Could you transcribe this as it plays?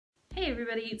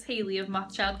everybody, it's Haley of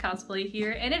Mothchild Cosplay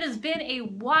here, and it has been a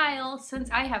while since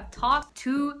I have talked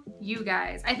to you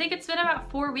guys. I think it's been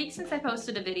about 4 weeks since I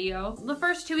posted a video. The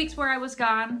first 2 weeks where I was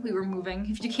gone, we were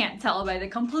moving, if you can't tell by the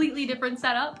completely different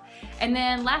setup. And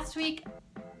then last week,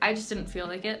 I just didn't feel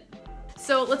like it.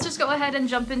 So let's just go ahead and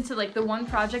jump into like the one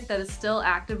project that is still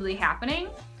actively happening,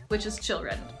 which is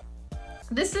Chillrend.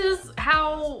 This is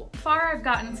how far I've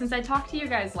gotten since I talked to you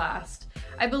guys last.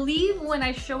 I believe when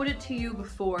I showed it to you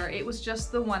before, it was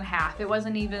just the one half. It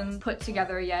wasn't even put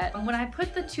together yet. When I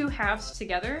put the two halves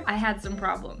together, I had some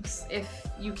problems, if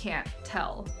you can't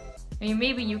tell. I mean,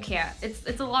 maybe you can't.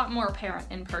 It's a lot more apparent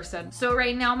in person. So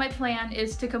right now my plan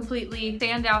is to completely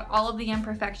sand out all of the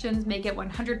imperfections, make it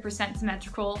 100%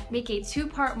 symmetrical, make a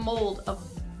two-part mold of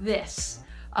this.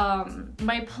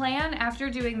 My plan after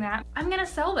doing that, I'm gonna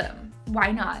sell them.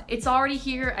 Why not? It's already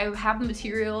here, I have the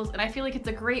materials, and I feel like it's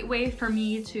a great way for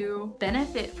me to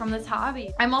benefit from this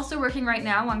hobby. I'm also working right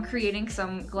now on creating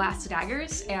some glass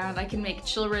daggers, and I can make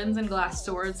Chillrends and glass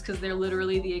swords because they're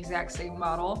literally the exact same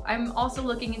model. I'm also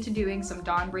looking into doing some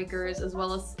Dawnbreakers as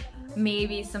well as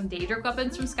maybe some Daedric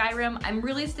weapons from Skyrim. I'm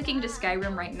really sticking to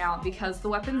Skyrim right now because the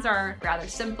weapons are rather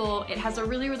simple. It has a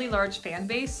really large fan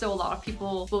base, so a lot of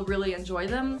people will really enjoy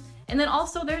them. And then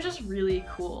also they're just really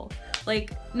cool.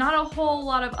 Like, not a whole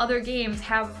lot of other games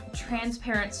have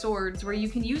transparent swords where you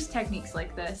can use techniques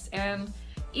like this, and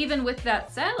even with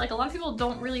that said, like, a lot of people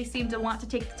don't really seem to want to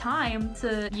take the time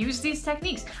to use these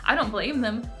techniques. I don't blame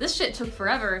them. This shit took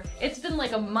forever. It's been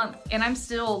like a month and I'm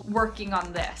still working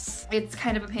on this. It's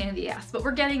kind of a pain in the ass, but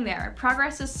we're getting there.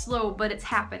 Progress is slow, but it's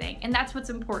happening, and that's what's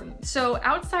important. So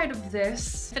outside of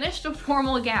this, finished a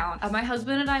formal gown. My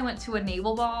husband and I went to a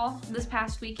naval ball this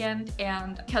past weekend,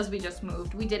 and because we just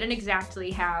moved, we didn't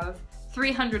exactly have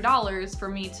 $300 for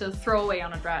me to throw away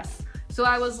on a dress. So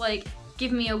I was like,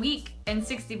 give me a week and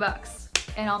 60 bucks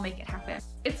and I'll make it happen.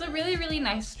 It's a really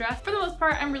nice dress. For the most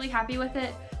part, I'm really happy with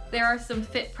it. There are some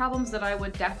fit problems that I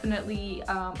would definitely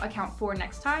account for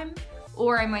next time,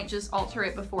 or I might just alter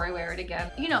it before I wear it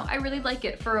again. You know, I really like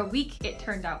it. For a week, it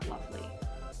turned out lovely.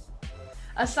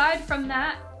 Aside from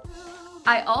that,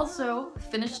 I also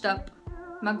finished up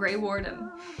my Grey Warden.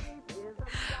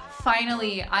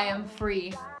 Finally, I am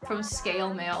free from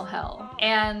scale mail hell.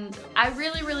 And I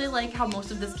really like how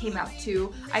most of this came out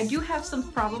too. I do have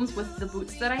some problems with the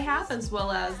boots that I have, as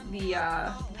well as the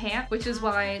pant, which is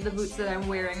why the boots that I'm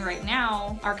wearing right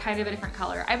now are kind of a different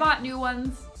color. I bought new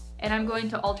ones and I'm going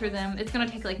to alter them. It's gonna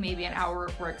take like maybe an hour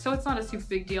of work, so it's not a super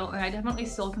big deal, and I definitely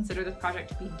still consider this project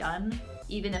to be done,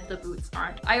 even if the boots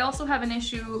aren't. I also have an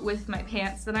issue with my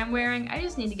pants that I'm wearing. I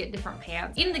just need to get different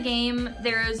pants. In the game,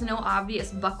 there is no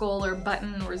obvious buckle or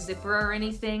button or zipper or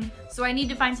anything, so I need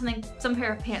to find some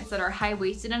pair of pants that are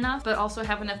high-waisted enough, but also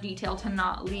have enough detail to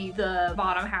not leave the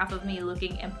bottom half of me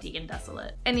looking empty and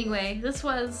desolate. Anyway, this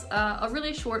was a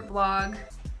really short vlog.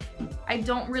 I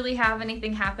don't really have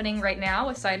anything happening right now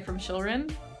aside from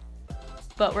Chillrend,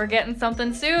 but we're getting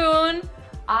something soon.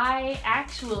 I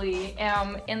actually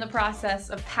am in the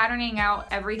process of patterning out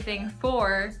everything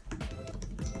for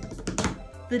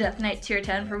the Death Knight Tier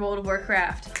 10 for World of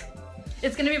Warcraft.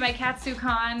 It's gonna be my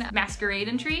Katsucon Masquerade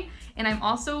entry, and I'm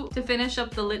also to finish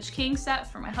up the Lich King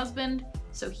set for my husband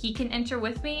so he can enter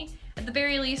with me. At the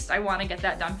very least, I want to get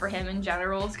that done for him in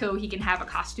general so he can have a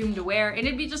costume to wear, and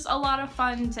it'd be just a lot of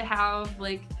fun to have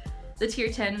like the Tier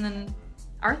 10 and then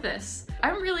Arthas.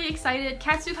 I'm really excited.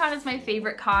 Katsucon is my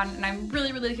favorite con, and I'm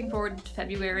really looking forward to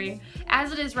February.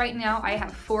 As it is right now, I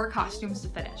have 4 costumes to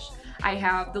finish. I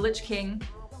have the Lich King,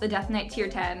 the Death Knight Tier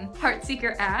 10,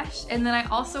 Heartseeker Ashe, and then I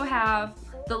also have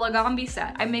the Lagambi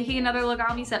set. I'm making another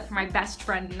Lagambi set for my best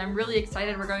friend, and I'm really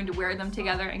excited. We're going to wear them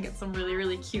together and get some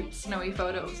really cute snowy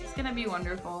photos. It's gonna be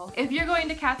wonderful. If you're going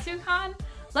to Katsucon,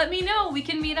 let me know. We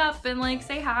can meet up and like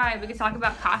say hi. We can talk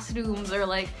about costumes or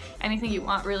like anything you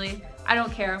want, really. I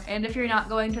don't care. And if you're not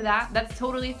going to that, that's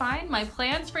totally fine. My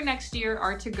plans for next year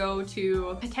are to go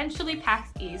to potentially PAX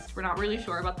East. We're not really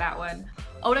sure about that one.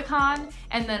 Otakon,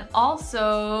 and then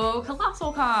also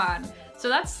Colossal Con. So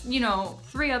that's, you know,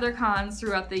 3 other cons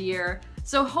throughout the year.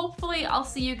 So hopefully I'll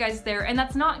see you guys there, and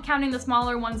that's not counting the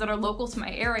smaller ones that are local to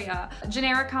my area.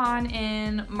 Genericon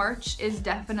in March is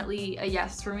definitely a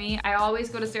yes for me. I always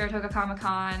go to Saratoga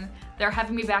Comic-Con. They're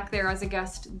having me back there as a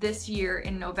guest this year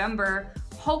in November.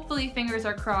 Hopefully, fingers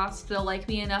are crossed, they'll like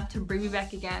me enough to bring me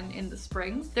back again in the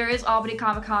spring. There is Albany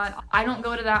Comic-Con. I don't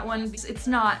go to that one because it's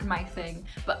not my thing,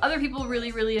 but other people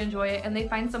really enjoy it, and they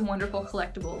find some wonderful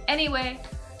collectibles. Anyway,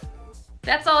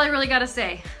 that's all I really gotta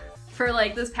say for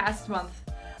like this past month.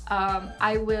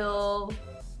 I will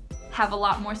have a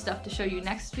lot more stuff to show you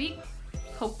next week,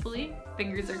 hopefully,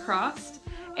 fingers are crossed.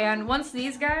 And once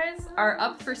these guys are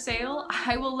up for sale,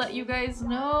 I will let you guys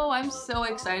know. I'm so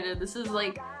excited. This is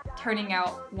like turning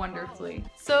out wonderfully.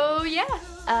 So yeah,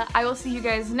 I will see you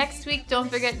guys next week. Don't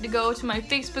forget to go to my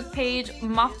Facebook page,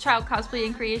 Mothchild Cosplay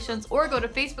and Creations, or go to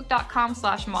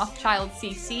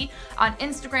facebook.com/mothchildcc. On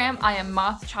Instagram, I am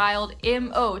Mothchild,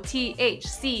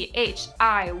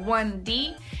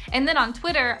 MOTHCHI1D. And then on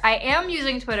Twitter, I am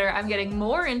using Twitter. I'm getting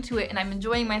more into it and I'm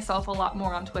enjoying myself a lot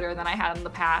more on Twitter than I had in the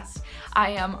past.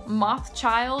 I am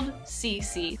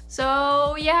MothchildCC.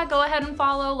 So yeah, go ahead and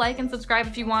follow, like, and subscribe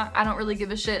if you want. I don't really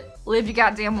give a shit. Live your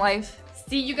goddamn life.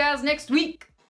 See you guys next week.